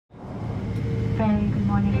Very good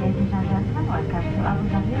morning, ladies and gentlemen. Welcome to Abu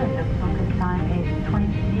Dhabi. The focus time is 20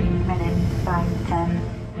 minutes by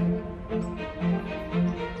 10.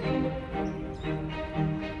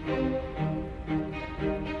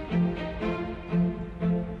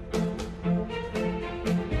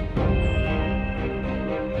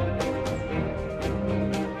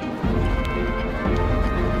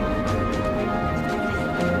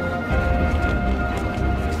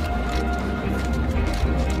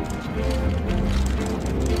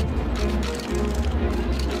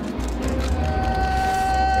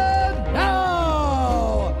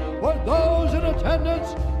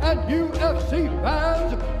 And UFC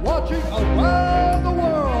fans watching around the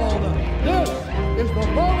world, this is the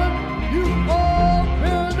moment you've all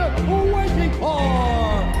been waiting for.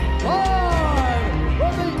 Live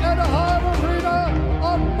from the Anaheim Arena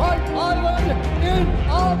on Fight Island in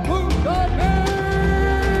Abu Dhabi.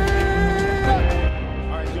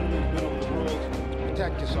 All right, gentlemen, been over the rules.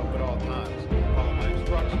 Protect yourself at all times. Follow my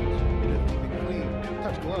instructions. Be clean.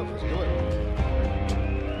 Touch gloves. Let's do it.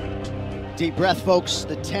 Deep breath, folks.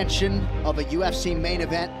 The tension of a UFC main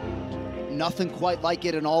event. Nothing quite like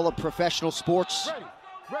it in all of professional sports.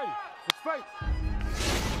 Ready. Let's fight.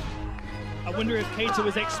 I wonder if Kattar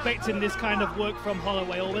was expecting this kind of work from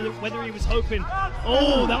Holloway, or whether he was hoping.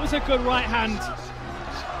 Oh, that was a good right hand.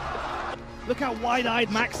 Look how wide-eyed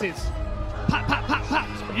Max is. Pat, pat, pat, pat.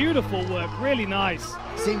 Beautiful work. Really nice.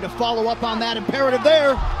 Seemed to follow up on that imperative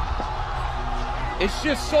there. It's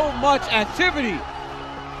just so much activity.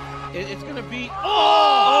 It's gonna be.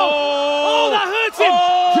 Oh, that hurts him.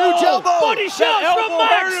 Huge elbow. Body shot from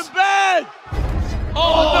Max. Hurt him bad.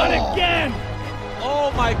 Not again.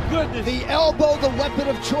 Oh my goodness. The elbow, the weapon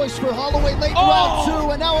of choice for Holloway late in round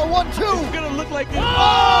 2, and now a 1-2. It's gonna look like this.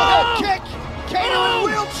 Head kick. Kattar in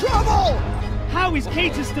real trouble. How is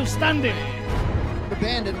Kattar still standing?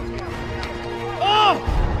 Abandoned.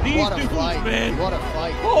 These What a dudes, fight, man. What a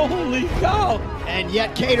fight. Holy cow. And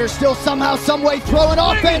yet Kattar still somehow, someway throwing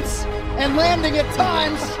offense and landing at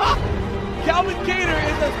times. Calvin Kattar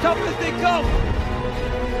is as tough as they come.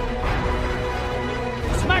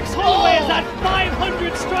 Max Holloway has had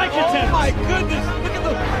 500 strike attempts. Oh my goodness. Look at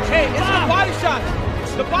the, hey, it's the body shots.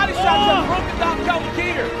 The body shots have broken down Calvin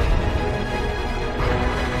Kattar.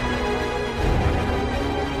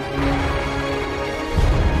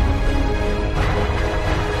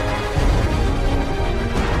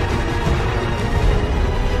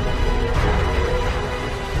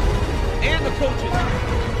 And the coaches.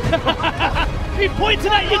 He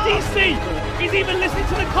pointed at you, DC. He's even listening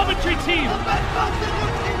to the commentary team.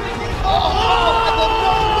 And the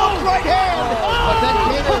no-look right hand. But then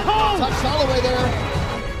Kattar touched Holloway there.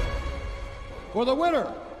 For the winner,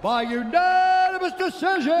 by unanimous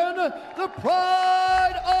decision, the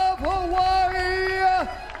pride of Hawaii,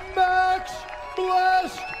 Max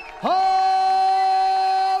Blessed Holloway.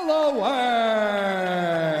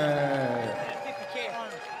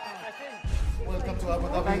 Welcome to Abu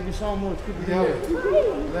Dhabi. Thank you so much. Good to be Yeah. here.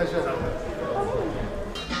 Pleasure.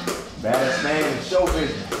 Baddest man in show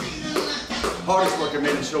business. Hardest working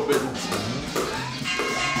man in show business.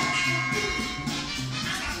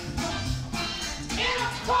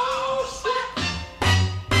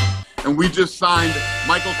 And we just signed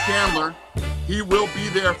Michael Chandler. He will be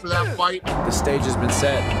there for that fight. The stage has been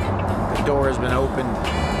set. The door has been opened.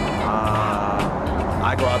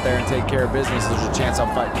 I go out there and take care of business. There's a chance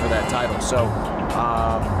I'm fighting for that title. So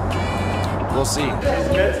we'll see.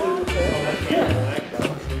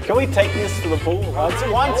 Can we take this to the pool?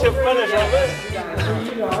 Once you finish all this.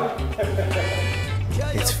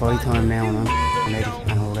 It's fight time now, and I'm ready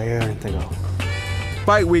and raring to go.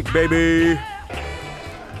 Fight week, baby.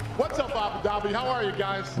 What's up, Abu Dhabi? How are you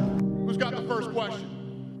guys? Who's got the first question?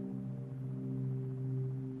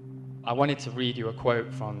 I wanted to read you a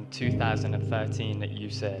quote from 2013 that you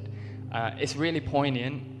said. It's really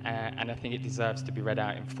poignant, and I think it deserves to be read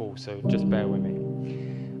out in full, so just bear with me.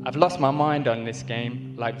 I've lost my mind on this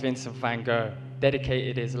game, like Vincent van Gogh,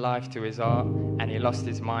 dedicated his life to his art, and he lost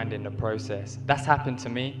his mind in the process. That's happened to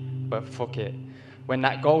me, but fuck it. When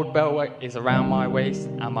that gold belt is around my waist,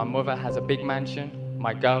 and my mother has a big mansion,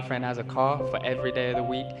 my girlfriend has a car for every day of the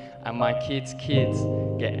week, and my kids' kids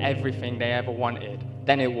get everything they ever wanted,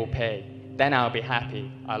 then it will pay. Then I'll be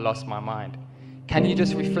happy I lost my mind. Can you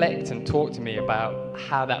just reflect and talk to me about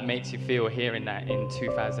how that makes you feel hearing that in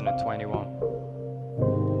 2021?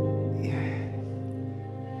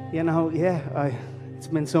 You know, it's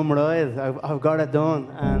been some ride. I've got it done,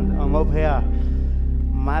 and I'm up here,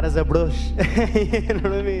 mad as a brush. You know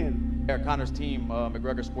what I mean? Connor's team,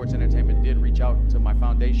 McGregor Sports Entertainment, did reach out to my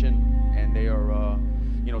foundation, and they are,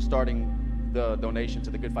 starting the donation to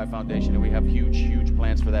the Good Fight Foundation, and we have huge, huge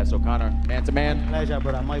plans for that. So Connor, man to man. Pleasure,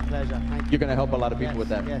 brother. My pleasure. Thank you. You're gonna help a lot of people with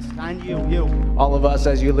that. Yes, and you. All of us,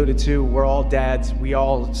 as you alluded to, we're all dads. We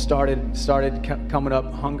all started coming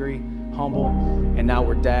up hungry, humble, and now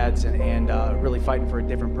we're dads and really fighting for a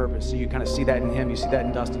different purpose. So you kind of see that in him, you see that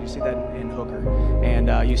in Dustin, you see that in Hooker,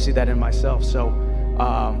 and you see that in myself. So,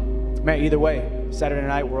 man, either way, Saturday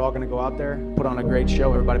night, we're all gonna go out there, put on a great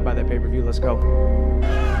show. Everybody buy that pay-per-view, let's go.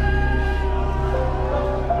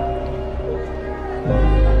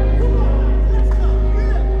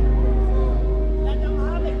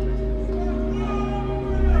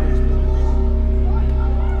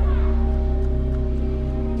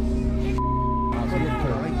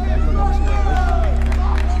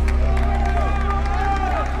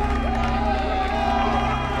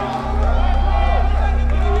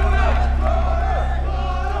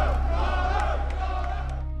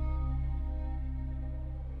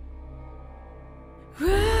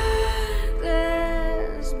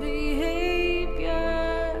 Reckless behaviors,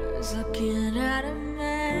 looking at a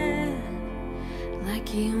man like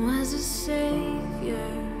he was a savior.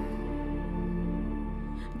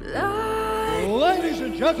 Ladies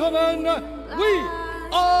and gentlemen, we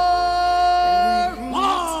are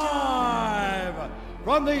live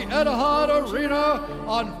from the Etihad Arena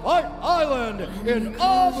on Fight Island in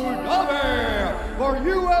Abu Dhabi for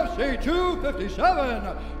UFC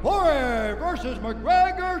 257, Poirier versus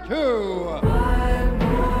McGregor 2. Why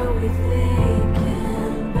were we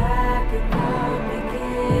thinking back about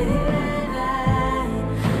beginning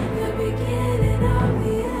at the beginning of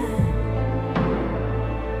the end?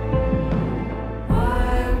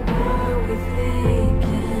 Why were we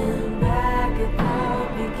thinking back about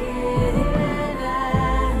beginning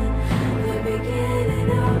at the beginning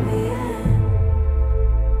of the end?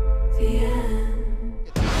 The end.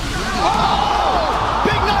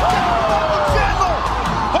 Big knockout! Chandler!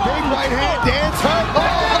 Big right hand dance.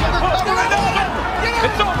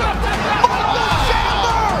 It's over. Michael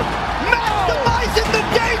Chandler maximizing the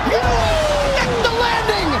debut. Next to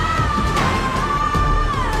landing.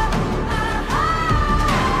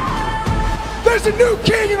 There's a new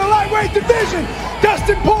king in the lightweight division.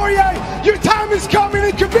 Dustin Poirier, your time is coming,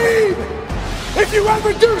 and Khabib, if you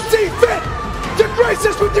ever do see fit to grace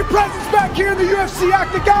us with your presence back here in the UFC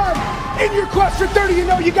octagon, in your quest for 30, you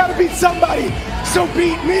know you gotta beat somebody. So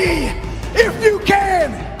beat me, if you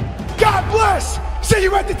can. God bless. See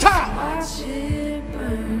you at the top. Watch it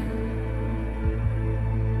burn.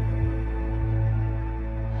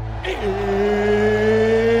 It's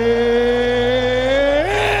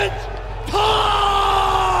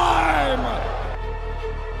time!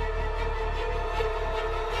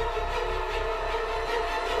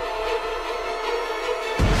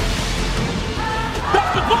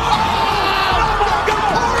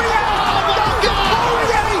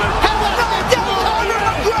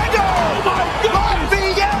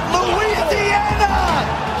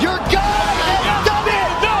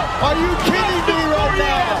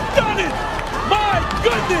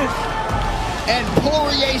 And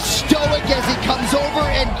Poirier stoic as he comes over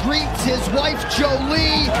and greets his wife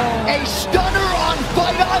Jolie. A stunner on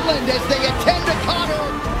Fight Island as they attend to Connor.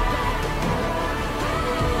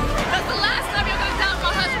 That's the last time you're going to doubt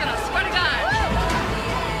my husband, I swear to God.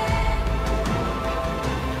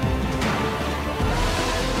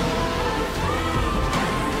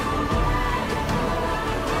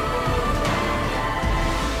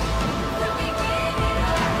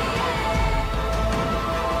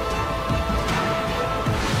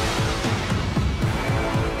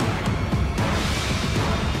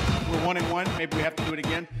 We're 1-1. Maybe we have to do it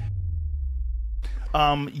again.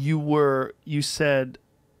 You said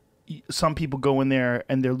some people go in there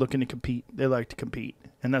and they're looking to compete. They like to compete,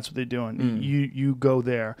 and that's what they're doing. You go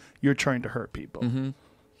there. You're trying to hurt people.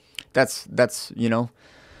 That's you know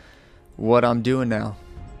what I'm doing now.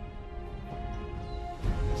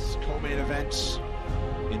 Co-main events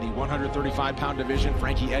in the 135-pound division.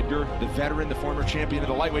 Frankie Edgar, the veteran, the former champion of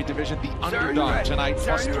the lightweight division, the underdog tonight,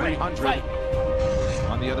 plus 300.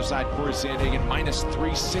 On the other side, Corey Sandhagen, minus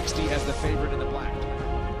 360 as the favorite in the black.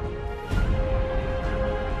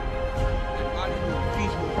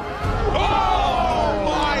 Oh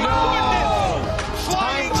my goodness!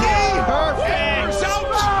 Flying knee! Fingers out!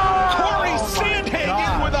 Corey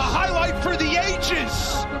Sandhagen with a highlight for the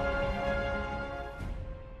ages!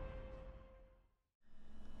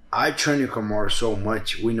 I train with Kamaru so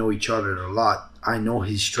much. We know each other a lot. I know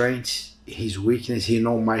his strengths, his weakness. He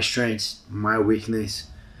knows my strengths, my weakness.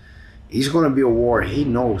 It's going to be a war. He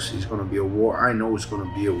knows it's going to be a war. I know it's going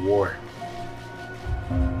to be a war.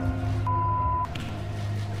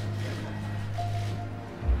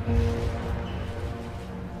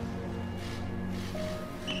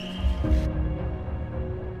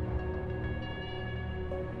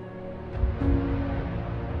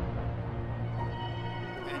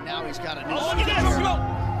 now he's got a new look at this!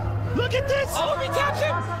 Look at this! Oh, he tapped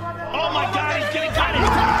him! Oh my God, he's getting got it! He's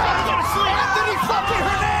gonna sleep! Anthony fucking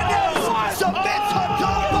Hernandez submits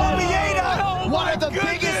Adolfo Vieira! One of the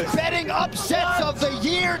biggest betting upsets of the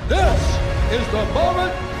year. This is the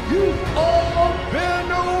moment you've all been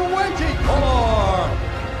waiting for.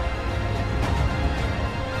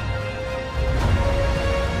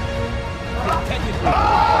 Early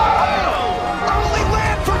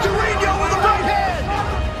land for Durinho with a right hand.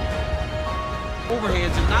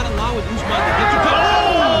 Overhands and not allowing Usman to get the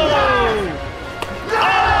goal.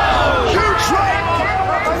 Huge right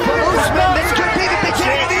for Usman. This could be the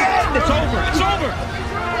beginning of the end. It's over. It's over.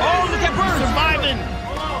 Oh, look at Burns. Surviving.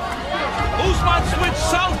 Usman switched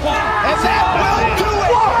southpaw. And that will do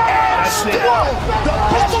it. And still the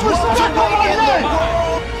best welterweight in the world.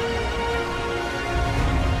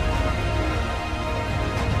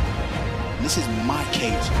 This is my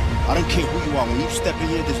cage. I don't care who you are. When you step in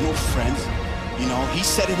here, there's no friends. You know, he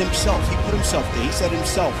said it himself. He put himself there. He said it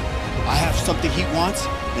himself. I have something he wants,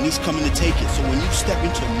 and he's coming to take it. So when you step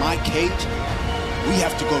into my cage, we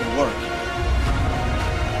have to go to work.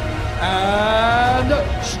 And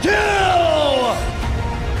still!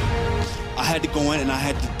 I had to go in and I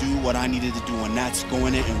had to do what I needed to do, and that's go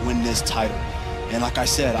in and win this title. And like I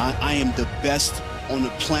said, I am the best on the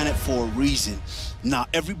planet for a reason. Now,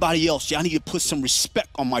 everybody else, y'all need to put some respect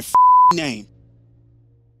on my name.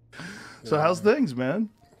 So how's things,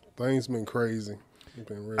 man? Things been crazy.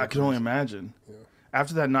 Been really I can only imagine. Yeah.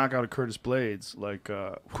 After that knockout of Curtis Blades, like,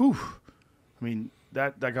 whew, I mean,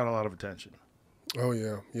 that got a lot of attention. Oh,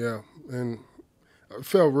 yeah, yeah. And it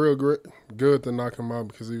felt real good to knock him out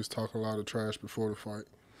because he was talking a lot of trash before the fight.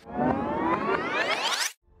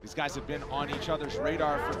 These guys have been on each other's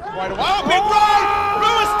radar for quite a while. Oh, big right!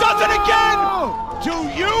 Lewis does it again! Do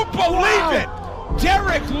you believe it?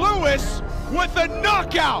 Derek Lewis with a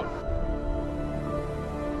knockout!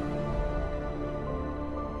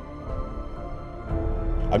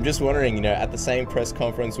 I'm just wondering, you know, at the same press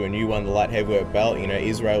conference when you won the light heavyweight belt, you know,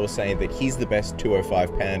 Israel was saying that he's the best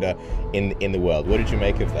 205 pounder in the world. What did you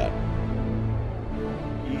make of that?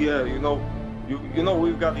 Yeah, you know,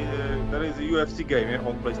 we've got there is a UFC game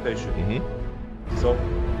on PlayStation. Mm-hmm. So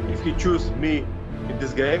if he choose me in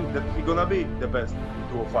this game, that he's gonna be the best in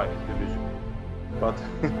 205 division. But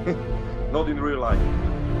not in real life.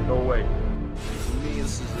 No way. For me,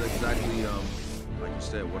 this is exactly like you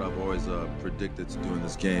said. What I've always predicted to do in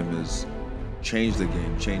this game is change the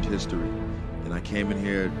game, change history. And I came in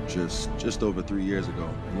here just over 3 years ago,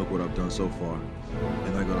 and look what I've done so far.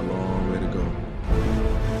 And I got a long way to go.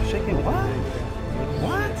 Shaking what?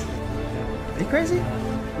 What? Are you crazy?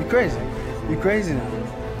 You crazy? You crazy now?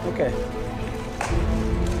 Okay.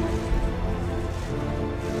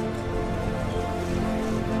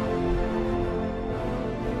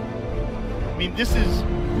 I mean, this is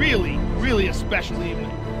really, really a special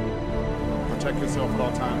evening. Protect yourself at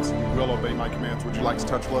all times. You will obey my commands. Would you like to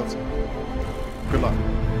touch gloves? Good luck.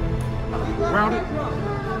 Round it.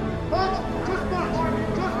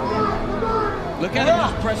 Look at him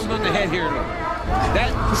just pressing on the head here. Look.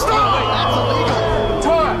 That's illegal.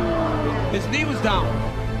 Time. His knee was down.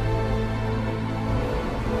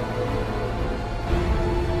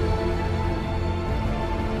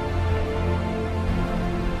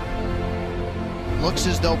 Looks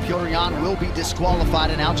as though Purion will be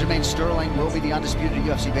disqualified, and Aljamain Sterling will be the undisputed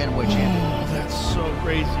UFC bantamweight champion. Oh, that's so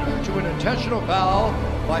crazy. To an intentional foul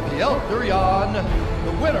by Miguel Purion,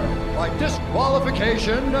 the winner by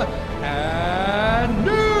disqualification, and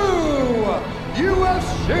new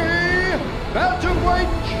UFC bantamweight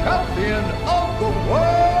champion of the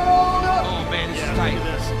world. Oh man, this is tight. Look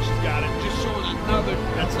at this. She's got it. Just showing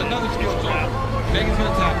another skill It's a zone. wrap. Megan's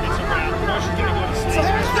gonna tap. It's a wrap. Now she's gonna go to sleep.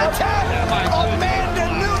 There's the tap! Amanda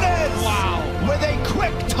Nunes! Wow. With a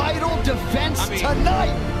quick title defense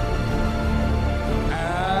tonight.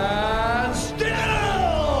 And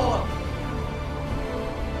still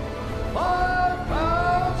 5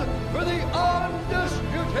 pounds for the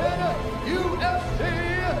undisputed UFC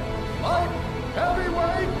light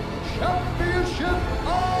heavyweight championship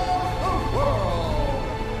of the world.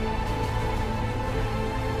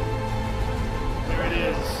 There it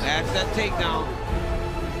is. That's that takedown.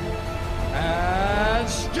 And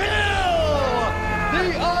still the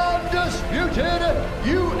undisputed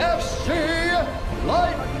UFC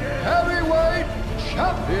light heavyweight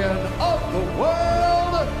champion of the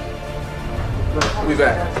world. We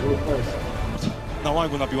back. Now I'm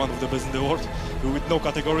gonna be one of the best in the world with no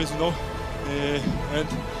categories, you know. And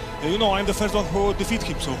you know, I'm the first one who defeat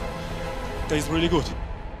him, so that's really good.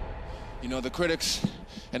 You know, the critics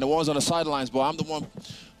and the ones on the sidelines, but I'm the one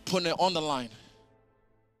putting it on the line.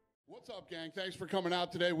 What's up, gang? Thanks for coming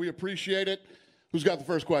out today. We appreciate it. Who's got the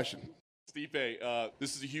first question? Stipe,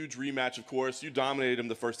 this is a huge rematch, of course. You dominated him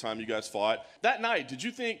the first time you guys fought. That night, did you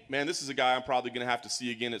think, man, this is a guy I'm probably going to have to see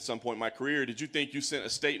again at some point in my career? Did you think you sent a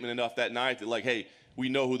statement enough that night that, like, hey, we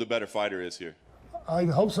know who the better fighter is here? I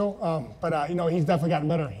hope so. But you know, he's definitely gotten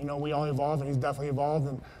better. You know, we all evolved, and he's definitely evolved.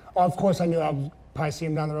 And of course, I knew I would probably see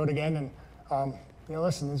him down the road again. And you know,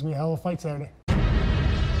 listen, it's gonna be a hell of a fight Saturday.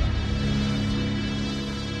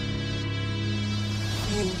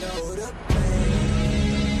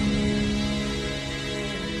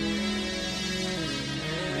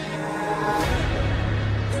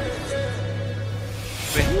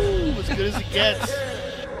 Ooh, as good as it gets.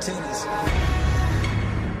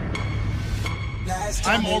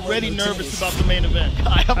 I'm already nervous about the main event.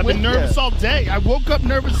 I've been nervous all day. I woke up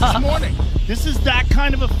nervous this morning. This is that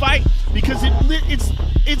kind of a fight because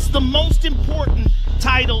it's the most important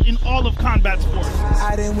title in all of combat sports.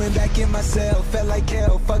 I done went back in myself, felt like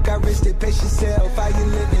hell. Fuck, I risked it, pace yourself. How you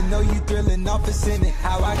living? Know you thrilling off a sinning.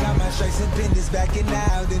 How I got my stripes and benders backing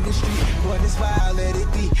out in the street. One is wild, let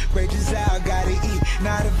it be. Rages out, gotta eat.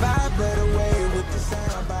 Not a vibe, but away with the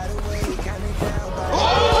sound. By the way, counting down.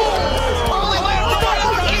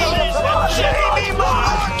 Jamie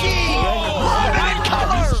Mahaki! That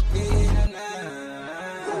color!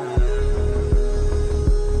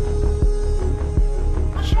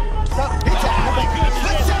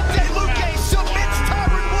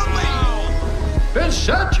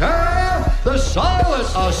 Vicente, the silent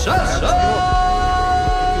assassin,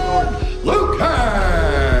 Luque.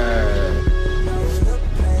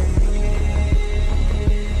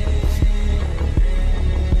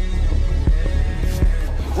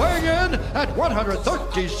 Weighing in at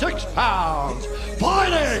 136 pounds,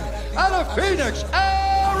 fighting out of Phoenix,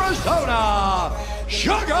 Arizona,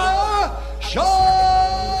 Sugar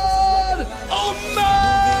Sean O'Malley.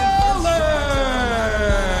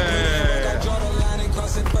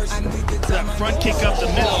 That front kick up the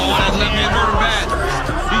middle.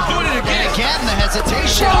 He's doing it again. Again, the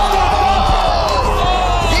hesitation.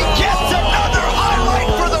 He gets another highlight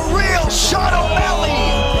for the real Sean O'Malley.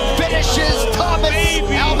 Finishes Thomas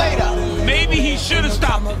Almeida. Maybe he should have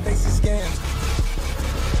stopped him.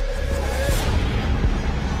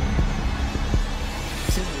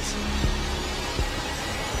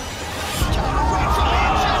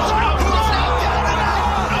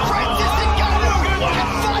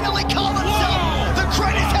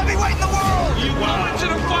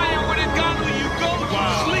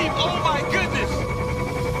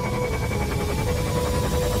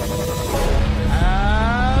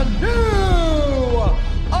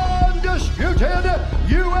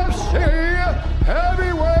 UFC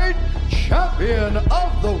Heavyweight Champion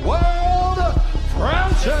of the World,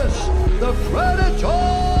 Francis the Predator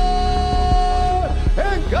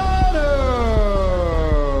Ngannou.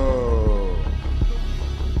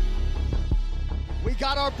 We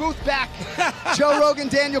got our booth back. Joe Rogan,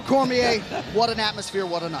 Daniel Cormier. What an atmosphere,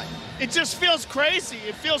 what a night. It just feels crazy.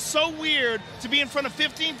 It feels so weird to be in front of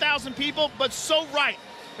 15,000 people, but so right.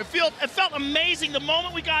 It felt amazing the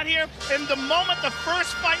moment we got here, and the moment the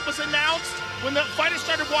first fight was announced, when the fighters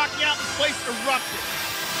started walking out, the place erupted.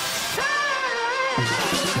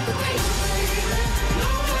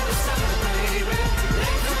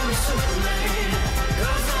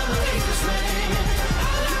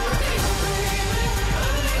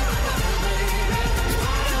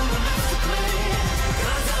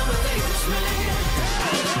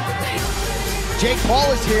 Jake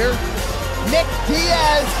Paul is here. Nick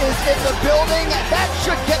Diaz is in the building. That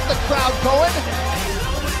should get the crowd going.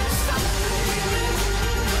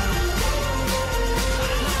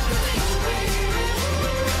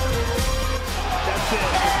 That's it.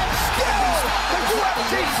 And still, the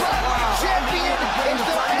UFC champion, is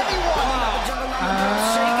there anyone? And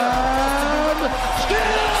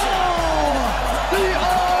still, the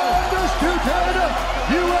undisputed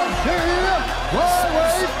UFC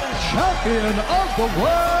flyweight champion of the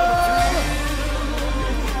world.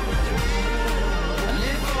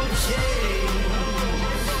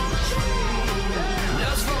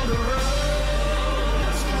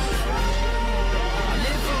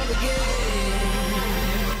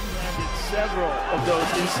 Several of those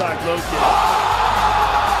inside low kicks.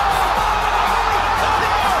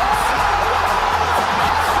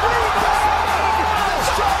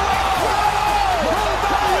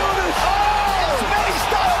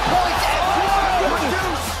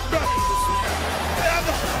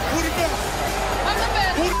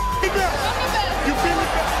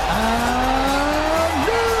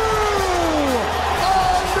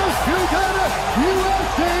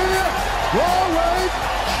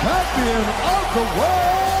 Champion of the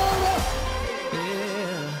world,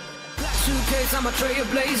 I'm a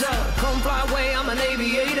trailblazer. Come fly away, I'm an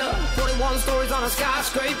aviator. 21 stories on a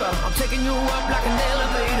skyscraper. I'm taking you up like an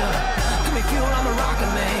elevator. Give me fuel, I'm a rocket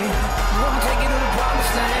man. Wanna take you to the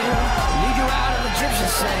promised land. Lead you out of Egyptian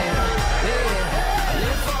sand. Yeah, I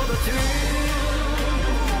live for the thrill.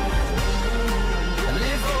 I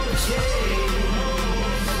live for the chase.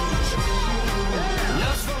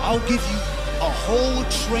 I'll give you a whole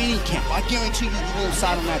training camp. I guarantee you won't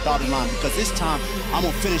sign on that dotted line because this time I'm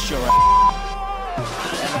gonna finish your ass.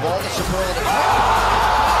 And of all the superlative.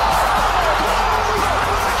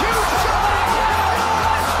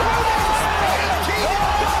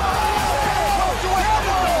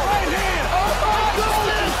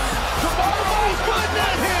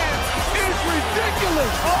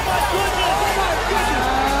 Ridiculous! Oh my goodness! Oh my goodness!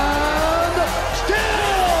 And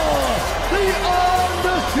still the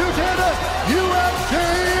undisputed UFC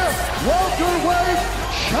welterweight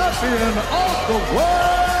champion of the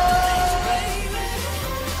world.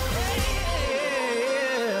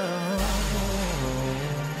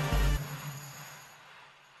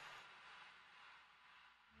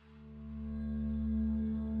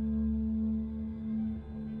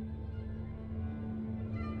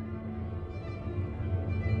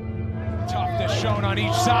 Toughness shown on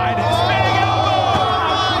each side. Spinning elbow!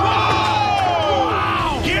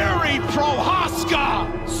 Wow! Gary Prohaska!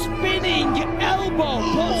 Spinning elbow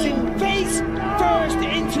puts him face first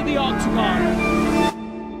into the octagon.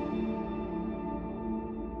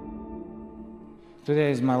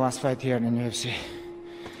 Today is my last fight here in UFC.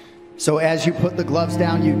 So as you put the gloves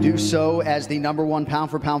down, you do so as the #1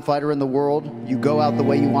 pound-for-pound fighter in the world. You go out the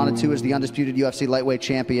way you wanted to as the undisputed UFC lightweight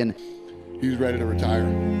champion. He's ready to retire,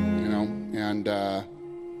 you know, and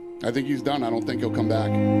I think he's done. I don't think he'll come back.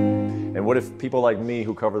 And what if people like me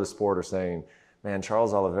who cover the sport are saying, man,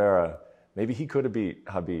 Charles Oliveira, maybe he could have beat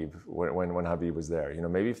Khabib when Khabib was there. You know,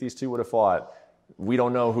 maybe if these two would have fought, we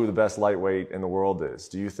don't know who the best lightweight in the world is.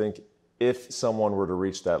 Do you think if someone were to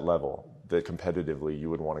reach that level, that competitively you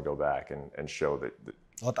would want to go back and show that?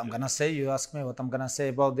 What I'm gonna say, you ask me what I'm gonna say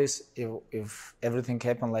about this if everything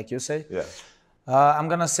happened like you say. Yeah. I'm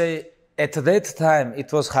gonna say at that time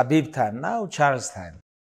it was Khabib time, now Charles time.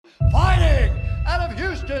 Fighting out of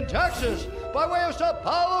Houston, Texas, by way of Sao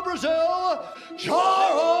Paulo, Brazil,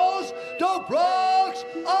 Charles "The Bronx"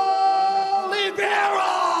 Oliveira!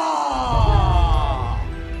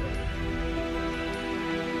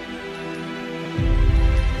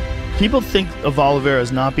 People think of Oliveira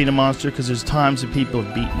as not being a monster because there's times that people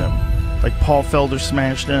have beaten him. Like Paul Felder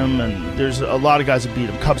smashed him, and there's a lot of guys that beat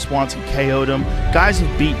him. Cub Swanson KO'd him. Guys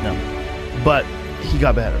have beaten him, but he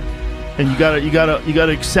got better. And you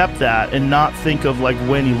gotta accept that and not think of like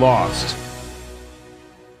when he lost.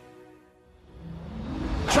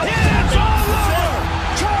 It's over!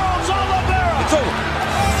 Charles Oliveira! It's over.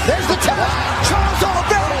 There's the tap! Charles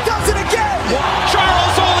Oliveira does it again!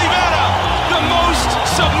 Charles Oliveira, the most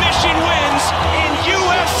submission wins in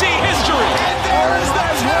UFC history. And there is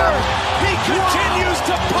that word! He continues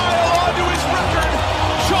to pile onto his record.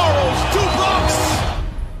 Charles "The Bronx"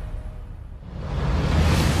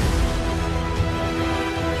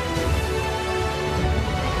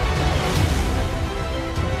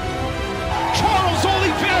 Charles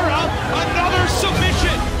Oliveira, another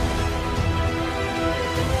submission.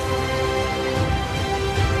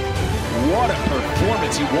 What a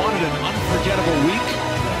performance. He wanted an unforgettable week,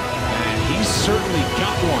 and he's certainly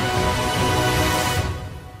got one.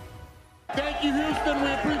 Thank you, Houston. We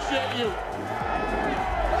appreciate you.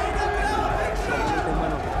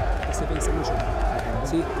 Se piensa mucho.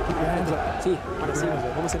 Sí, keep your hands up. Sí, ahora sí,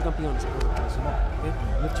 vamos a ser campeones.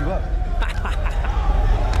 Lift you up.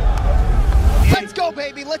 Let's go,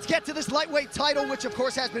 baby. Let's get to this lightweight title, which of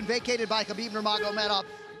course has been vacated by Khabib Nurmagomedov.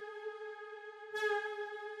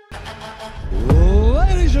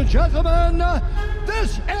 Ladies and gentlemen,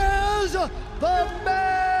 this is the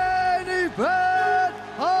main event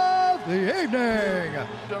of the evening.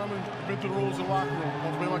 Gentlemen, been to the rules of the locker room.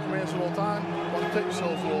 Want to be my commands at all time? Want to take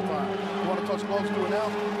yourselves at all time? You want to touch gloves, do it now?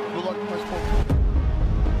 Good luck, nice sport.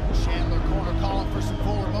 Chandler corner calling for some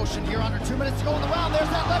forward motion here. Under 2 minutes to go in the round. There's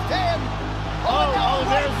that left hand. Oh,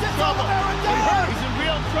 there's trouble. He's in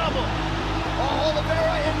real trouble. Oh,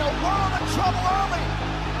 Oliveira in the world of trouble early.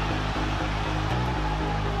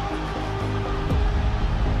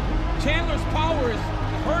 Chandler's power is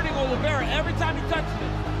hurting Oliveira every time he touches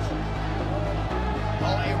it.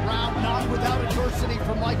 Oh, a round not without adversity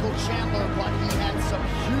for Michael Chandler, but he had some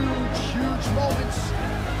huge moments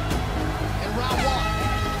in round one.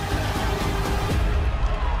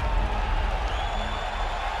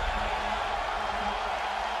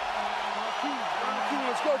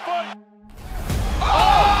 Let's go fight.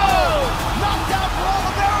 Oh! Knocked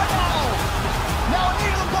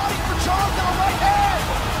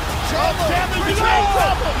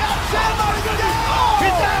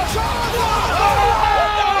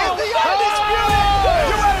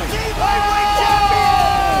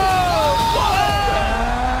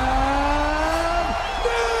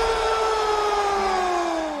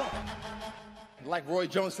Like Roy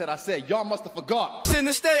Jones said, I said, y'all must have forgot. In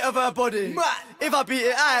the state of her body. If I beat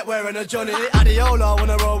it, I ain't wearing a Johnny. Adiola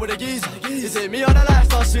wanna roll with a geezer. Is it me or the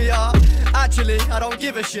lifestyle, sweetheart? Actually, I don't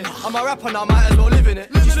give a shit. I'm a rapper now, might as well live in it.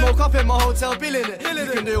 You smoke up in my hotel, bill in it.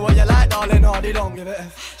 You can do what you like, darling, hardy, don't give it a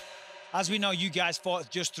F. As we know, you guys fought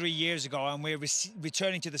just 3 years ago, and we're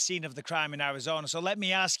returning to the scene of the crime in Arizona. So let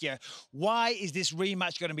me ask you, why is this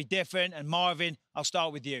rematch going to be different? And Marvin, I'll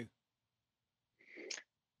start with you.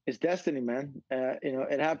 It's destiny, man. You know,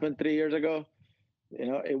 it happened 3 years ago. You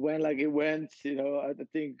know, it went like it went. You know, I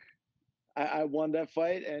think I won that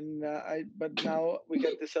fight, and but now we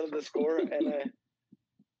get to settle the score. And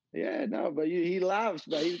yeah, no, but he laughs,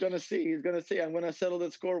 but he's gonna see. He's gonna see. I'm gonna settle the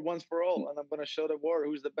score once for all, and I'm gonna show the world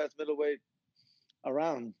who's the best middleweight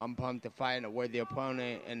around. I'm pumped to fight a worthy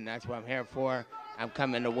opponent, and that's what I'm here for. I'm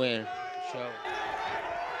coming to win. So.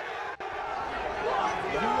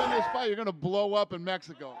 If you win this fight, you're going to blow up in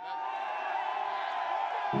Mexico.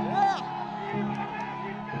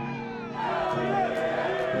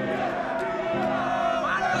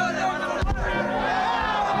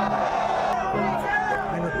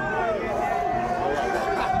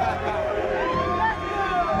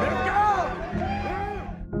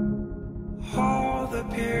 All the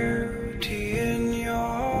beauty in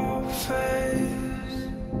your face,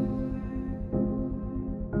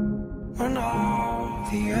 when all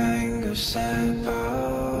the anger separates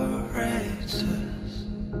us.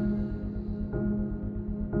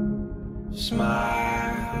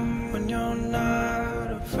 Smile when you're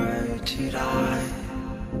not afraid to die,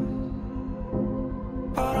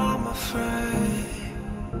 but I'm afraid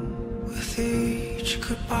with each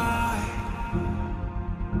goodbye.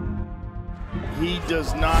 He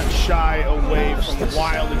does not shy away from the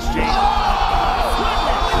wild exchange.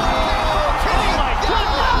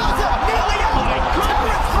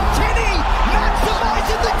 Kenny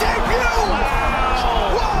maximizing the debut!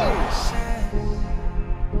 Whoa!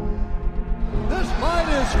 This fight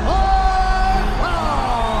is 5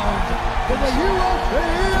 rounds in the UFC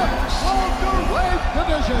welterweight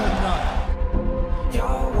division.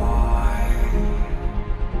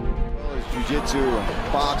 Jiu-jitsu,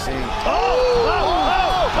 boxing.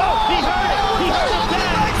 He hurt it! He hurt him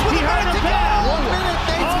bad! He hurt him bad! 1 minute,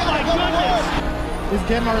 Oh my goodness! This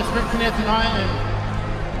game I respect tonight, and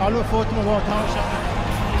I look forward to my world title shot.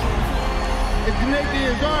 It's Nick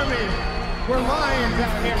Diaz's army. We're lions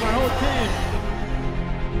out here, my whole team.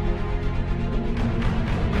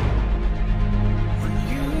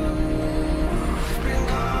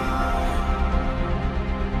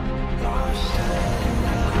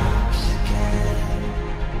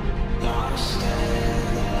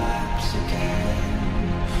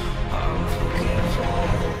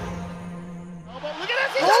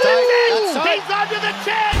 He's under the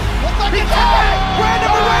chin! Looks like it's happening!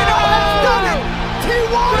 Brandon Moreno has done it!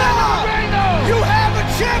 Tijuana! You have a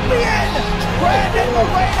champion! Brandon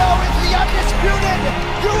Moreno is the undisputed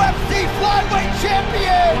UFC flyweight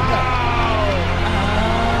champion!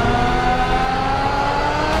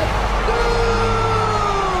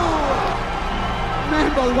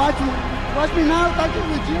 Man, but watch me now talking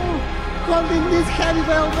with you, holding this heavy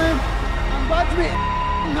belt, man. And watch me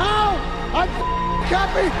now! I'm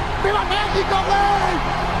happy! ¡Viva México, man!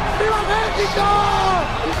 ¡Viva México!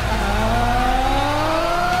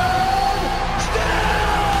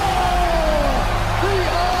 The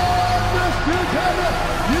undisputed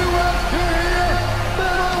UFC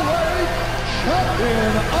middleweight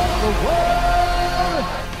champion of the world!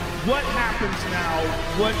 What happens now?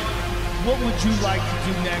 What would you like to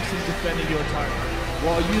do next in defending your title?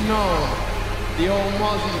 Well, you know, the old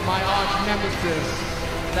Muzzy, my arch nemesis.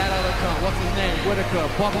 That other cunt, what's his name? Whitaker,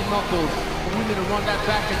 Bubble Knuckles. But we need to run that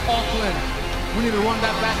back in Auckland. We need to run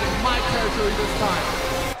that back in my territory this time.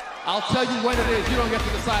 I'll tell you when it is. You don't get to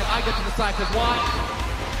decide. I get to decide. Because why?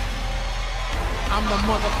 I'm the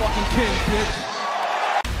motherfucking king, bitch.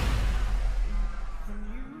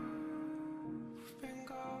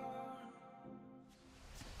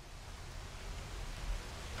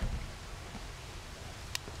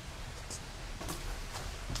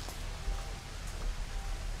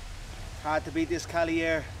 Hard to beat this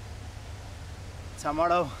Collier.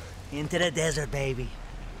 Tomorrow, into the desert, baby.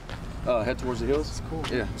 Head towards the hills? It's cool.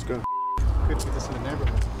 Yeah, let's go. Good to see this in the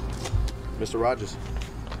neighborhood. Mr. Rogers.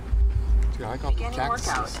 Dude, I got these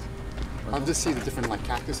cactuses. I'll just see the different like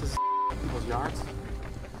cactuses in those yards.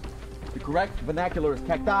 The correct vernacular is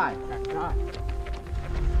cacti. Cacti.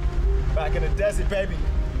 Back in the desert, baby.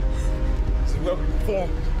 This is where we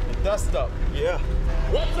perform the dust up. Yeah.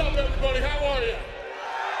 What's up, everybody? How are you?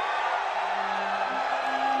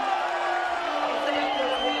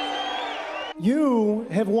 You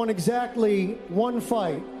have won exactly one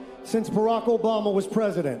fight since Barack Obama was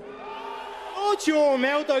president. Don't you,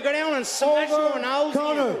 mate. I'll go down and smash you on house.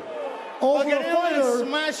 Connor, over a fighter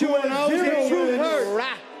smash you who on has house. zero wins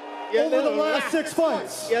Rat. over the last 6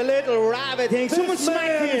 fights. You little rabbit thing. Someone This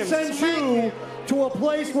smack man him. sent Smack you him. to a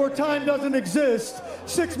place where time doesn't exist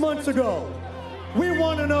 6 months ago. We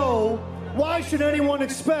want to know, why should anyone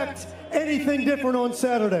expect anything different on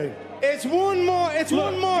Saturday? It's one more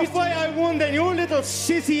fight I won than your little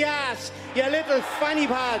sissy ass, you little fanny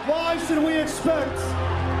pad. Why should we expect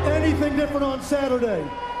anything different on Saturday?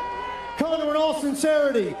 Connor, in all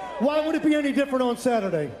sincerity, why would it be any different on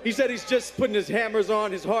Saturday? He said he's just putting his hammers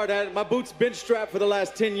on, his hard hat. My boots been strapped for the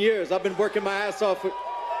last 10 years. I've been working my ass off. You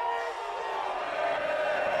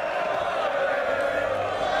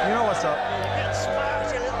know what's up.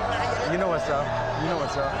 You know what's up. You know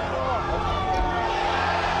what's up.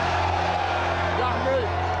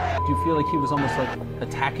 Do you feel like he was almost like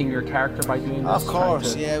attacking your character by doing this? Of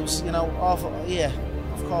course, yeah, it was, you know, awful, yeah,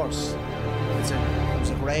 of course. It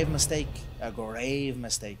was a grave mistake, a grave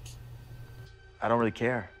mistake. I don't really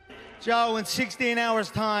care. Joe, in 16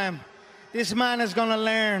 hours' time, this man is gonna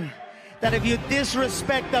learn that if you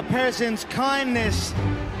disrespect a person's kindness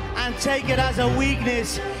and take it as a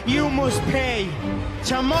weakness, you must pay.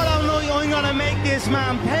 Tomorrow night, I'm gonna make this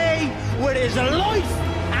man pay with his life,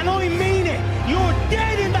 and I mean it. You're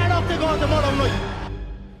dead in that octagon tomorrow night.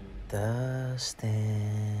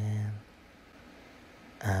 Dustin,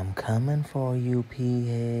 I'm coming for you,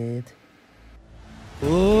 P-head.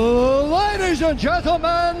 Ladies and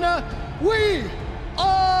gentlemen, we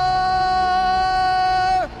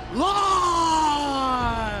are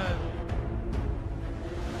live!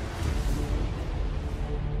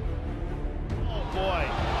 Oh boy,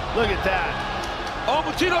 look at that. Oh,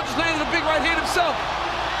 Machino just landed a big right hand himself.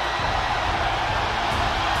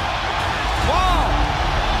 Wow!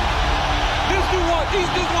 These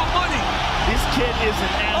dudes want money. This kid is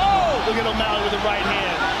an animal. Oh! Look at O'Malley with the right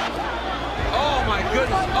hand. Oh my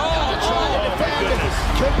goodness. Oh, my goodness.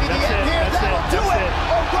 Could be the end here. That'll do it.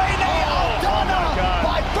 O'Reilly Aldana God.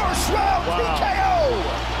 by first round TKO.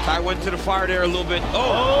 Ty went to the fire there a little bit.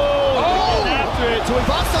 Oh! After it. To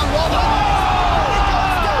Ivasan Roman.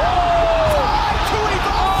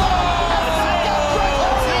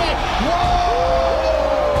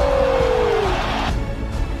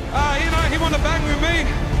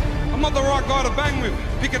 I'm not the right guy to bang with.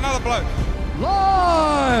 Pick another bloke.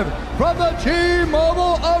 Live from the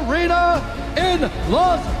T-Mobile Arena in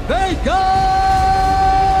Las Vegas,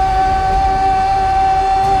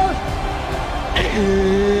 it's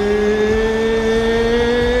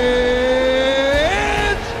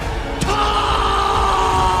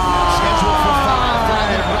time! Scheduled for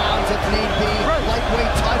 5 rounds if need be.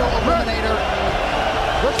 Lightweight title eliminator.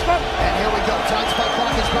 And here we go. Tonight's fight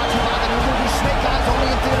clock is brought to you by the new movie Snake Eyes, only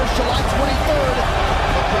in theaters July 23rd.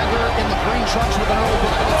 McGregor in the green trucks with an early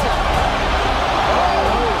block.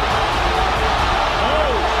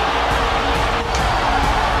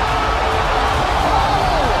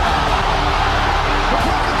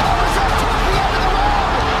 McGregor covers up toward the end of the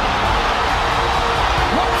round.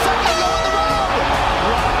 1 second to go in the round.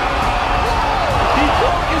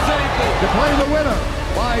 Declaring the winner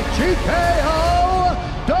by TKO,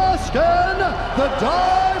 Dustin the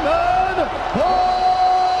Diamond Warrior.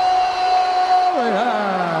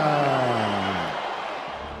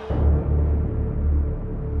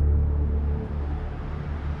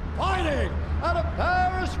 Fighting out of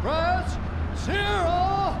Paris, France,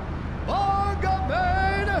 Cyril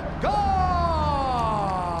Bargamade.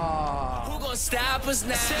 Who gonna stop us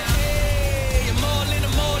now? Hey, I'm all in,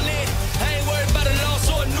 I'm all in. I ain't worried about a loss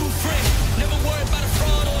or a new friend. Never worried about a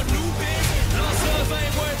fraud or a new bitch. Lost love, I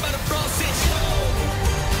ain't worried about a fraud shit.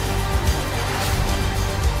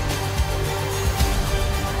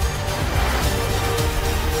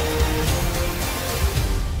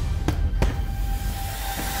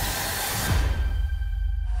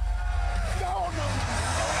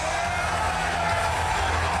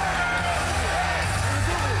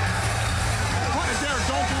 Derek,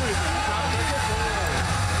 don't do anything.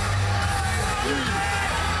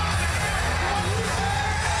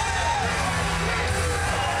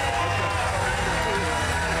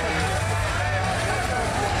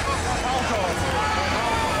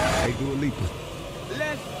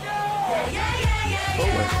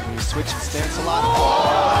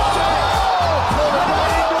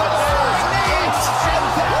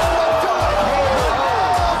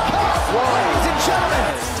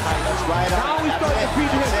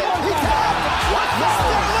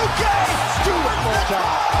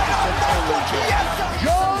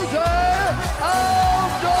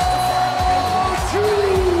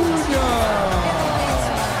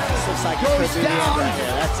 is down. Right here.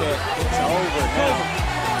 That's it. It's over now.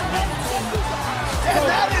 And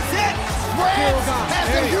that is it. France has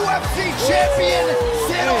the UFC champion,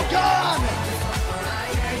 Ciryl Gane.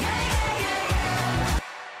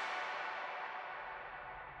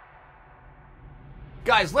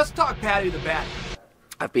 Guys, let's talk Paddy the Baddy.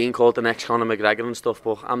 I've been called the next Conor McGregor and stuff,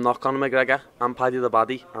 but I'm not Conor McGregor. I'm Paddy the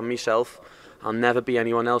Baddy. I'm myself. I'll never be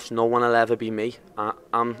anyone else. No one will ever be me.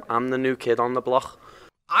 I'm the new kid on the block.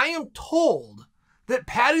 I am told that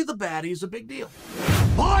Paddy the Baddy is a big deal.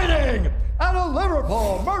 Fighting out of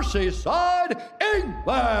Liverpool, Merseyside,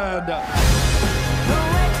 England.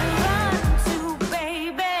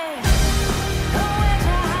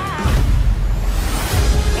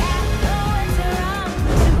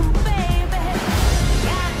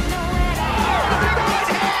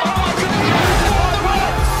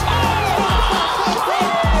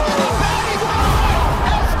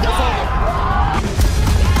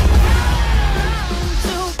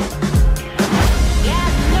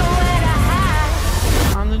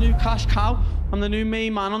 Cash cow. I'm the new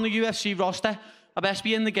main man on the UFC roster. I best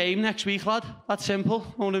be in the game next week, lad. That's simple.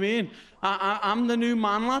 Know what I mean? I'm the new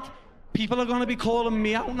man, lad. People are going to be calling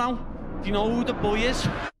me out now. Do you know who the boy is?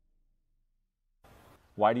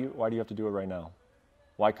 Why do you have to do it right now?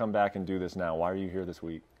 Why come back and do this now? Why are you here this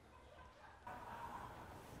week?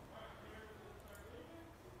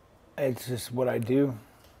 It's just what I do,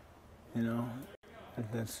 you know.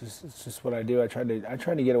 It's just what I do. I try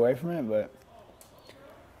to get away from it, but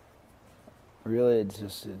really,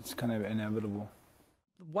 it's kind of inevitable.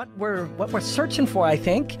 What we're searching for, I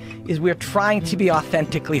think, is we're trying to be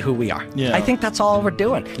authentically who we are. Yeah. I think that's all we're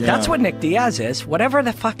doing. Yeah. That's what Nick Diaz is. Whatever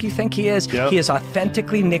the fuck you think he is, he is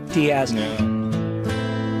authentically Nick Diaz.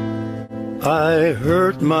 I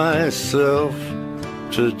hurt myself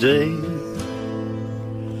today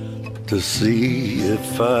to see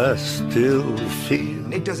if I still feel.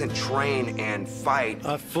 Nick doesn't train and fight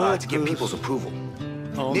to get people's approval.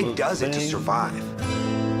 Nick does it to survive.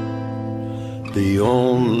 The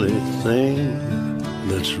only thing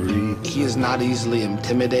that's real. He is not easily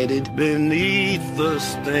intimidated. Beneath the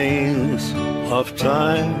stains of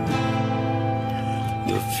time,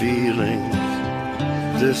 the feelings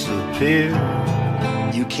disappear.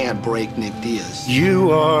 You can't break Nick Diaz.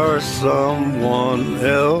 You are someone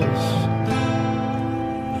else.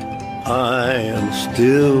 I am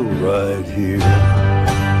still right here.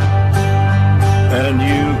 And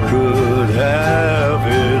you could have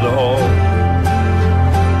it all.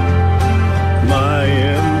 My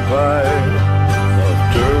empire of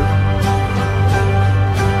dirt,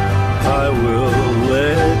 I will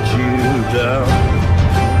let you down.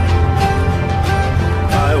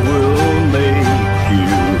 I will make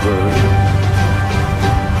you hurt.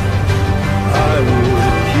 I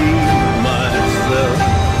would keep myself.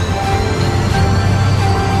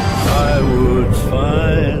 I would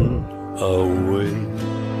find a way.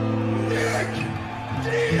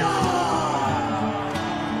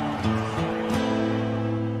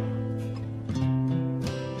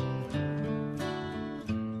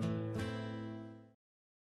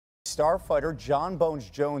 Star fighter John Bones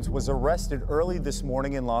Jones was arrested early this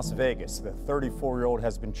morning in Las Vegas. The 34-year-old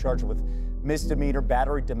has been charged with misdemeanor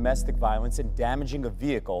battery, domestic violence, and damaging a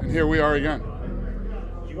vehicle. And here we are again.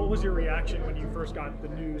 What was your reaction when you first got the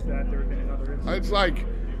news that there had been another incident? It's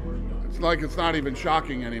like it's not even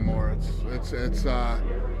shocking anymore. It's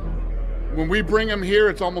when we bring him here,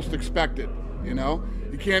 it's almost expected. You know,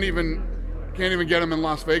 you can't even get him in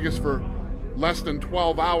Las Vegas for less than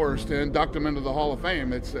 12 hours to induct him into the Hall of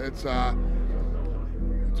Fame. It's a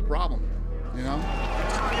problem, you know.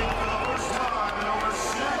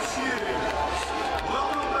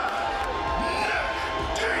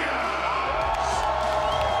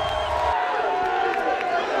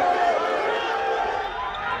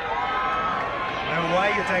 Why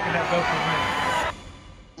are you taking that vote from me?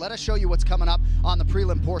 Let us show you what's coming up on the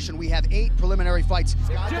prelim portion. We have 8 preliminary fights.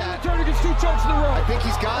 Turner gets 2 chokes in a row. I think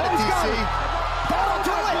he's got it, DC. That'll do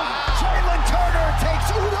it. Jalen Turner takes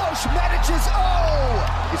Uros Medic's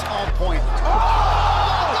He's on point.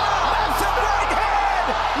 That's a right hand.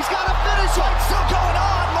 He's got a finish fight still going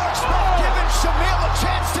on. Mark Smith giving Shamil a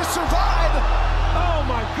chance to survive. Oh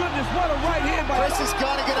my goodness, what a right hand by Chris is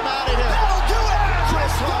gonna get him out of here. That'll do it.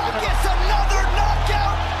 Chris Rock gets another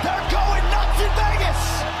knockout. They're going nuts in Vegas.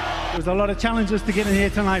 There was a lot of challenges to get in here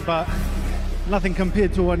tonight, but nothing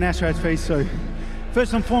compared to what Nasrat's faced. So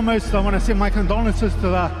first and foremost, I want to send my condolences to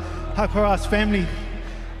the Hogwarts family.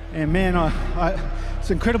 And man, it's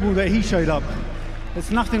incredible that he showed up.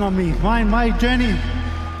 It's nothing on me. My journey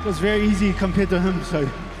was very easy compared to him. So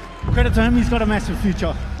credit to him, he's got a massive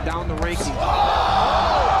future. Down the rankings.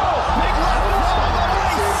 Big left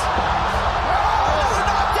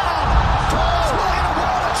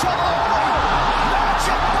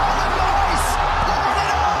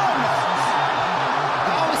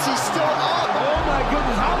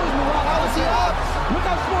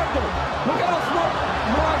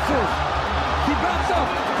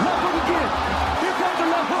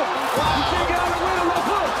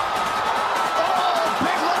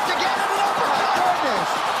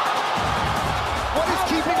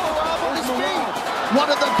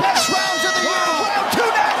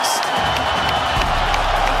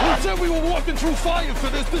fire for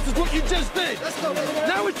this. This is what you just did.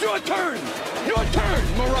 Now it's your turn. Your turn,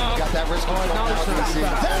 Marab. Got that wrist control now.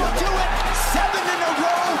 That'll do it. 7 in a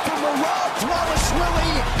row for Marab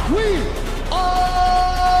Dvalishvili. We are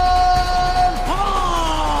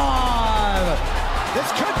live. This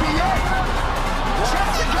could be it.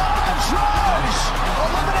 Jessica Andrade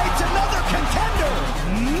eliminates another contender.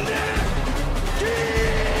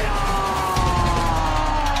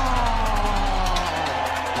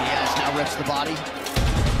 Diaz now rips the body.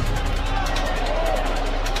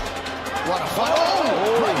 What a fight.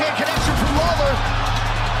 Oh! Right hand connection from Lawler.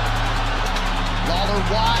 Lawler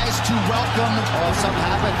wise to welcome. Oh, something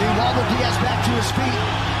happened. Lawler Diaz back to his feet.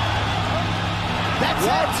 That's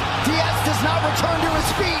it. Diaz does not return to his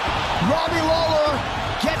feet. Robbie Lawler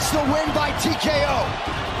gets the win by TKO.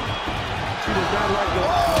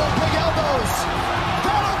 Oh, big elbows.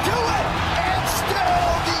 That'll do it. And still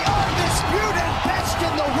the undisputed best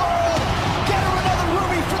in the world. Get her another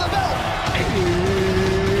ruby for the belt.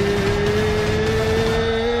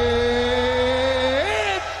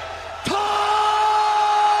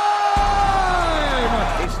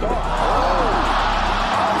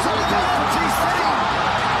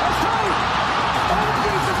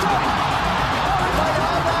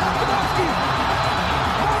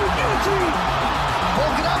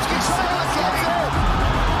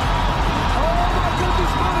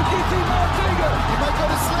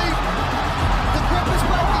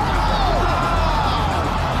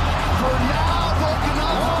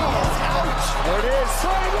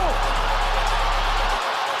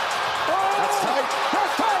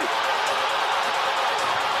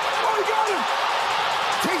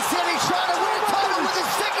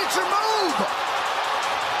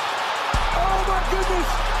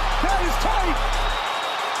 That is tight.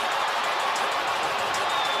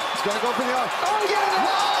 He's gonna go for the arm. Oh, get it!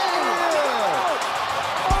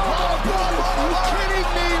 Oh, God, are you kidding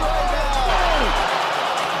me right now?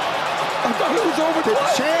 I thought he was over the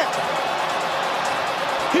champ.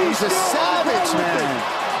 He's a savage, man.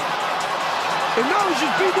 And now he's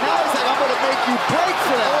just beating him now up. He's like, I'm gonna make you break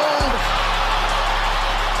for that.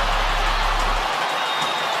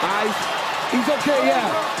 Nice. He's okay,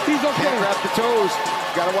 yeah. He's okay. Can't grab the toes.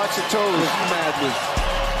 Gotta watch the toes. This is madness.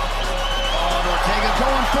 Oh, Ortega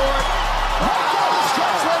going for it. Oh, the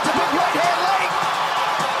stretch lands a big right hand leg.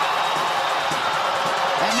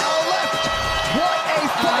 And now a left. What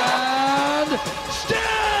a fight. And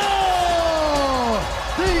still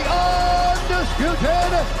the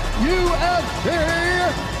undisputed UFC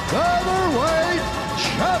featherweight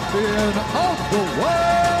champion of the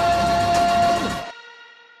world.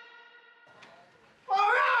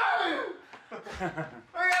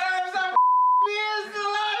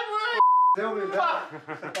 Tell me that.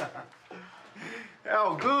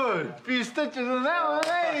 Oh, good. A few stitches in that one,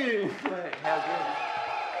 hey.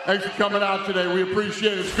 Thanks for coming out today. We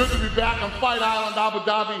appreciate it. It's good to be back on Fight Island, Abu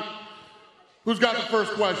Dhabi. Who's got the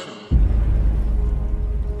first question?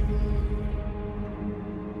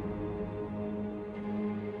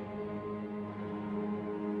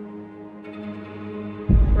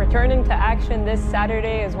 Returning to action this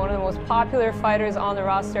Saturday is one of the most popular fighters on the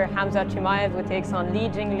roster, Khamzat Chimaev, who takes on Li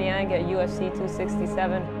Jingliang at UFC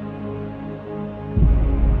 267.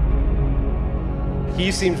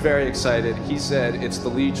 He seemed very excited. He said, it's the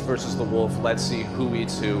Leech versus the Wolf. Let's see who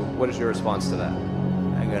eats who. What is your response to that?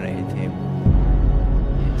 I'm gonna eat him.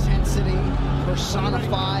 Intensity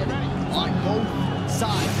personified on both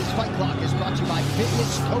sides. This fight clock is brought to you by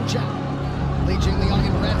Fitness Kojak. Li Jingliang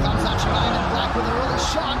in red, Khamzat Chimaev in black with an early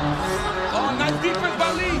shot. Oh, nice defense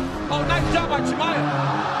by Li. Oh, nice job by Chimaev.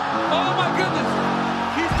 Oh, my goodness.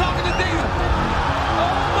 He's talking to Dana.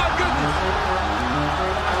 Oh, my goodness.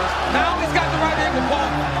 Now he's got the right angle,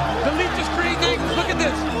 Paul. The Leech is creating angles. Look at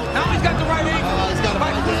this. Now he's got the right angle. Oh, he's got to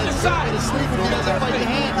fight the side. It's over.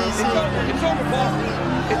 It's over, Paul.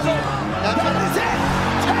 It's over. That is it.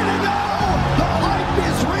 10-0. The hype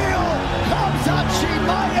is real. Khamzat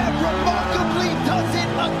Chimaev remarkably does it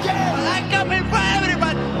again. I come in for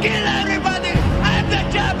everybody. Kill everybody. I'm the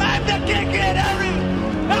champ. I'm the king. Get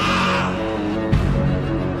everybody. Ah!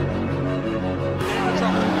 They're in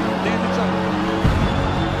trouble. They're in trouble.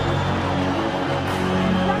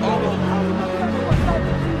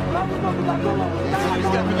 He's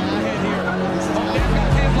got the hand here. Oh, they've got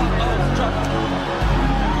hand locked. Oh, it's trouble.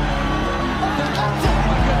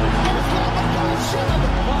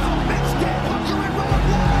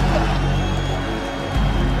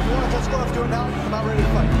 Let's go. Let's do it now. I'm not ready to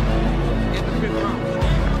fight. In the 5th round.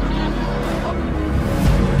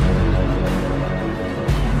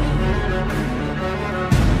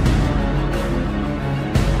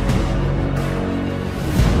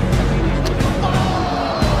 Oh,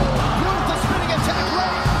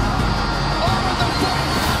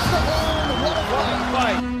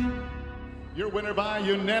 Winner by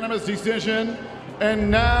unanimous decision.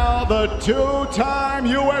 And now the two-time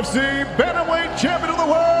UFC bantamweight champion of the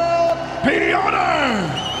world, Petey Honor,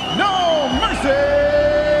 No Mercy.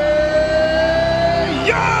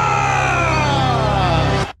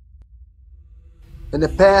 In the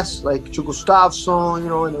past, like to Gustafsson, you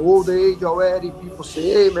know, in the old age already, people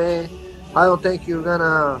say, hey man, I don't think you're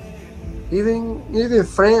gonna, even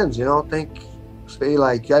friends, you know, say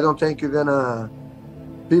like, I don't think you're gonna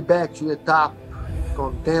be back to the top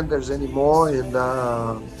contenders anymore. And,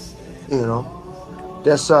 you know,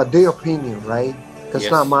 that's their opinion, right? That's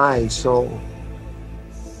not mine. So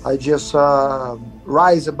I just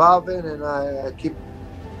rise above it and I keep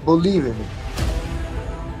believing it.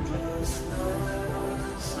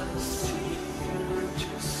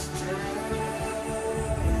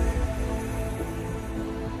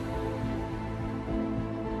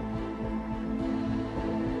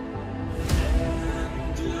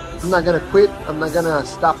 I'm not gonna quit. I'm not gonna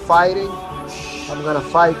stop fighting. I'm gonna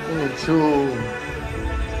fight until,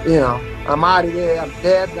 you know, I'm out of there. I'm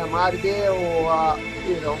dead. I'm out of there, or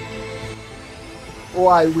you know,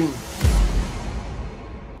 or I win.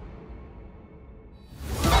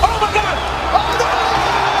 Oh my God! Oh no!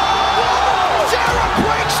 Sarah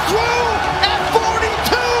breaks through at 42.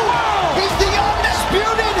 He's the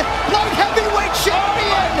undisputed light heavyweight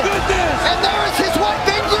champion. Oh my goodness! And there is his white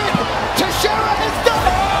vignette. Teixeira has done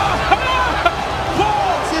it.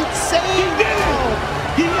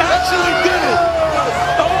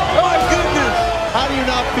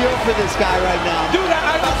 For this guy right now. Dude,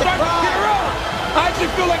 I'm starting to tear up. I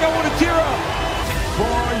actually feel like I want to tear up.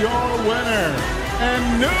 For your winner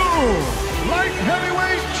and new light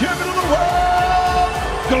heavyweight champion of the world,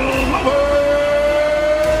 Glover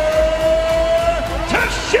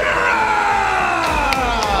Teixeira!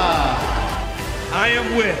 I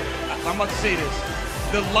am with, I'm about to say this,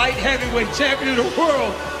 the light heavyweight champion of the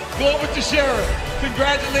world, Glover Teixeira.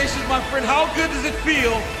 Congratulations, my friend. How good does it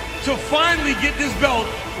feel to finally get this belt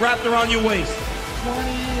wrapped around your waist?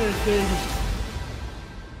 20 years, baby.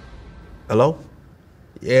 Hello?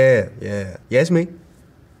 Yeah, it's me.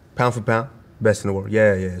 Pound for pound, best in the world.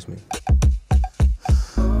 Yeah, it's me.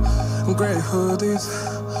 Gray hoodies,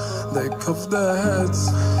 they cover their heads.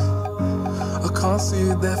 I can't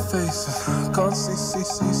see their faces, I can't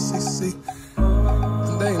see.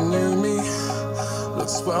 They knew me,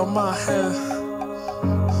 looks well my head.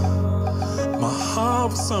 My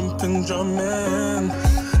heart was something drumming.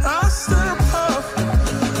 I step up,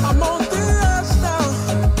 I'm on the edge now,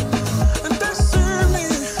 and they see me,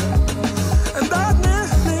 and that near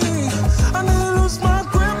me. I nearly lose my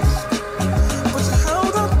grip, but you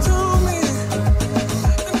held up to me,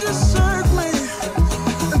 and you shook me,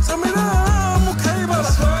 and told me that I'm okay. But I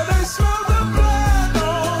swear they smell the blood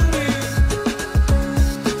on me.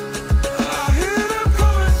 I hear them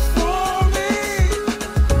coming for me.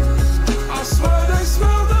 I swear they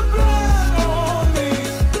smell the blood on me.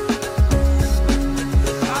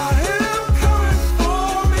 I hear them coming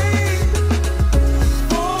for me,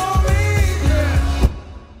 yeah.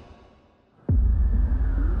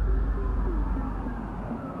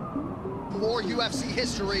 More UFC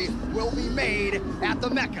history will be made at the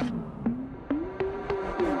Mecca.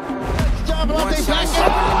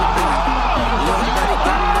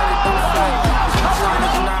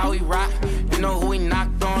 You know who he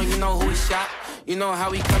knocked on, you know who he shot. You know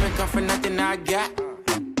how he come for nothing I got.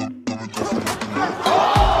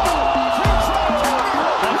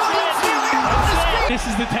 This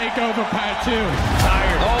is the takeover part 2.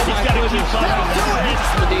 Tired. Oh, he's got to keep fighting.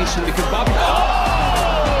 Intimidation because Bobby.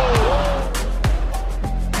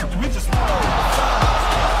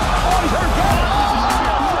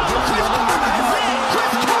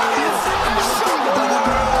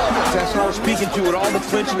 That's what I was speaking to with all the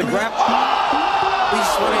clinch and the grab. We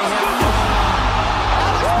just want to have fun.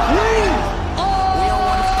 We don't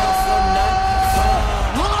want to fall for nothing.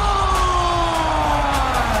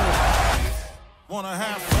 Wanna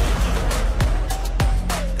have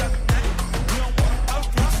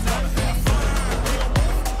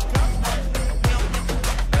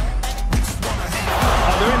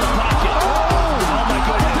They're in the pocket. Oh my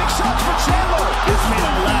goodness. Big shots for Chandler. This may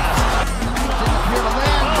not last. Here to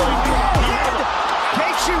land.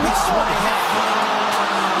 Gaethje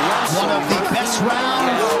one of the best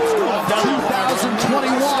rounds of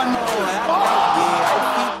 2021.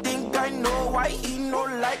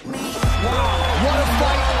 What a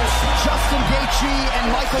fight. Justin Gaethje and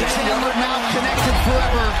Michael Chandler now connected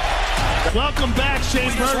forever. Welcome back,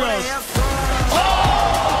 Shane Burgos.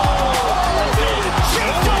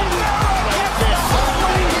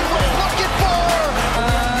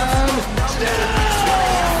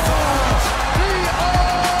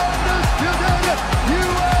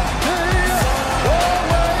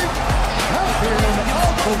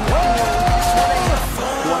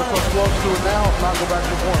 now, go back to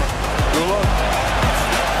the corner. Good luck.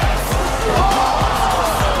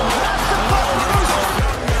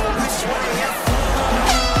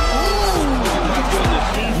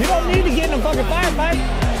 You don't need to get in a fucking firefight.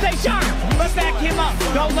 Stay sharp. Let's back him up.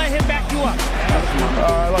 Don't let him back you up.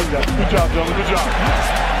 I like that. Good job, gentlemen. Good job.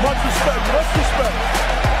 Much respect. Much respect.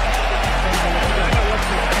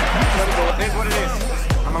 It is what it is.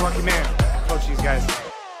 I'm a lucky man. Coach these guys.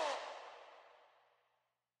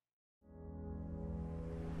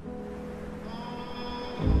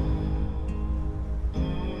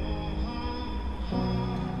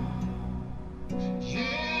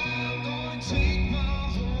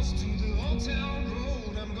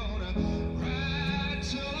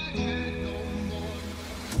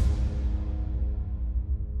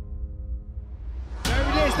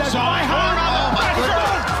 That's my heart. Oh my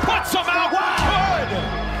goodness. Puts him out. Good.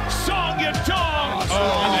 Song and dong.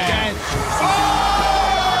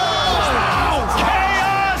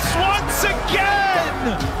 Chaos once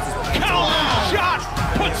again. Counter shot.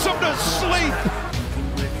 Puts him to sleep.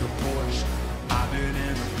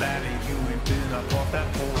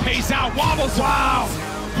 Pays out, wobbles. Wow.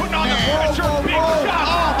 Putting on the pressure. Big shot.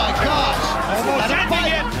 Oh my gosh. Almost ending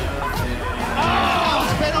it. Oh,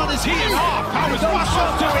 spin on his teeing off. How is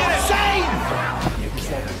Russell doing it? Insane!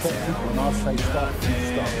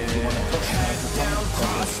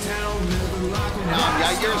 Now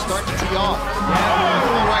Yair's starting to tee off. Oh,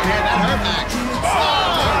 right hand, that hurt Max.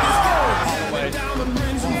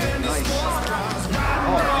 Nice.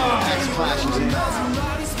 Oh, Max flashes in.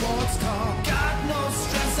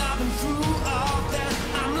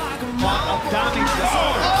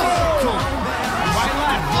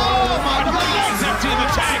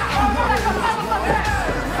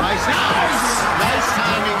 Nice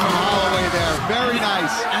timing from Holloway there. Very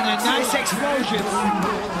nice. And a nice explosion.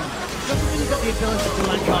 Doesn't really got the ability to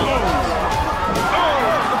let go. Look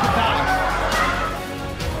at that.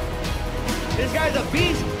 This guy's a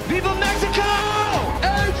beast. Viva Mexico!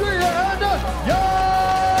 Adrian Yanez!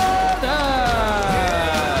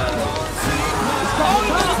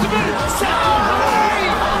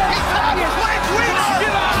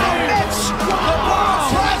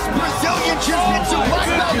 Brazilian Jiu-Jitsu black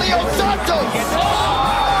belt Leo Santos.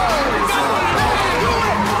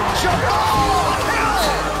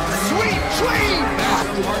 Sweet dream.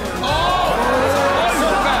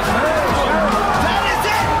 That is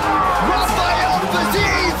it. Rafael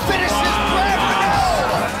Fiziev finishes Brad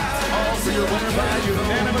Riddell. All for your winner by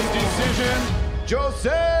unanimous decision,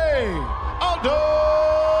 Jose Aldo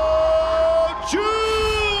Jr.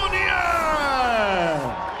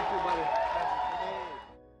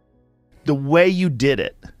 The way you did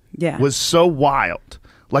it was so wild.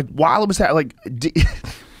 Like while it was like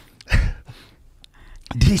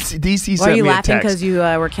DC Why are you me a laughing text. because you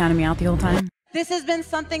were counting me out the whole time? This has been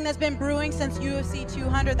something that's been brewing since UFC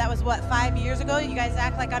 200. That was, what, 5 years ago? You guys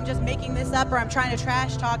act like I'm just making this up or I'm trying to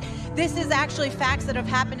trash talk. This is actually facts that have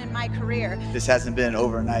happened in my career. This hasn't been an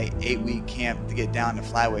overnight 8-week camp to get down to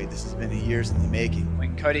flyweight. This has been years in the making.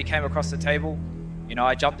 When Cody came across the table, you know,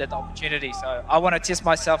 I jumped at the opportunity. So I want to test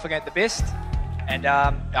myself against the best. And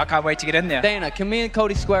I can't wait to get in there. Dana, can me and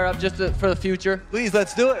Cody square up just for the future? Please,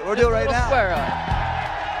 let's do it. We'll do it right now. Square up.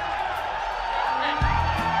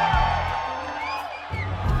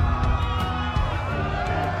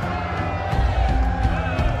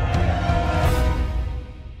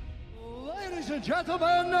 Ladies and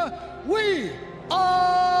gentlemen, we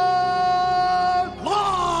are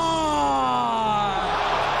live!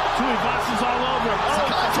 Tui Vassa's all over.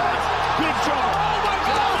 Big trouble. Oh my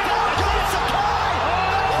God!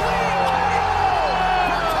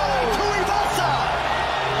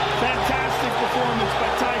 Fantastic performance by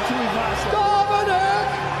Tai Tuivasa. Dominic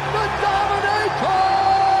the Dominator!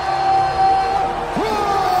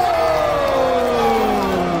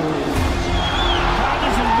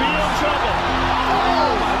 Connor's in real trouble.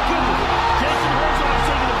 Oh my goodness. Jason Herzog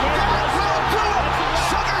taking a very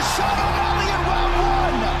Sugar shot on Ali in round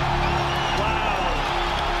one. Wow.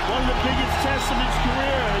 One of the biggest tests of his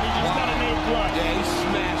career, and he just got an 8 blood. Yeah, he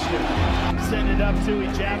smashed him. Send it up to, he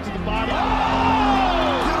jabbed to the body.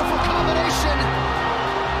 Beautiful combination.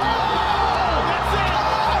 That's it.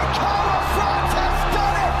 Carla Front has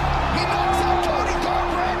done it. He knocks out Cody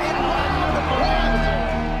Garbrandt in round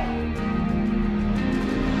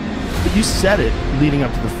one. You said it leading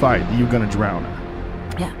up to the fight that you were going to drown her.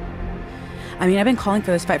 Yeah. I mean, I've been calling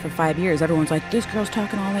for this fight for 5 years. Everyone's like, this girl's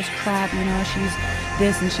talking all this crap, you know, she's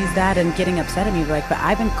this and she's that, and getting upset at me. Like, but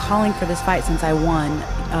I've been calling for this fight since I won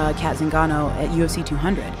Kat Zingano at UFC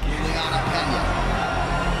 200. Juliana Pena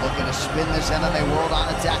looking to spin this MMA world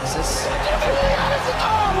on its axis.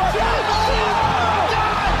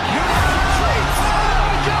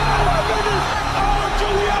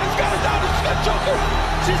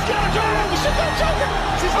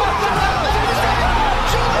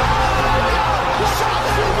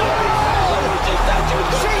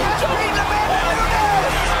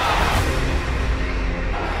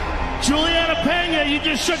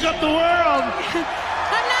 shook up the world.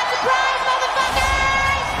 I'm not surprised,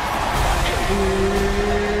 motherfuckers!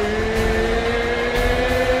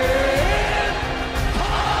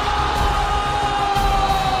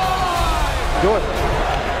 Do it.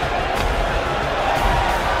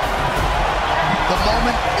 The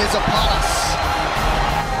moment is upon us.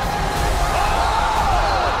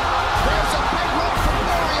 There's a big run for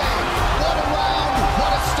Poirier. What a round,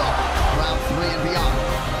 what a start. Round 3 and beyond.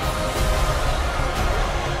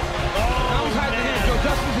 Now he's hiding the hand, Joe.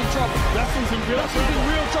 Dustin's in trouble. Dustin's in real trouble. Dustin's in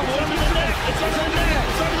real trouble. It's under the neck. It's under the neck.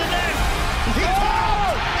 It's under the neck. He's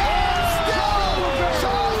out! And still,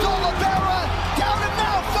 Charles Oliveira down and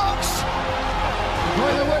now, folks.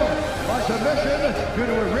 Join the winner by submission due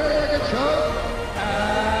to a rear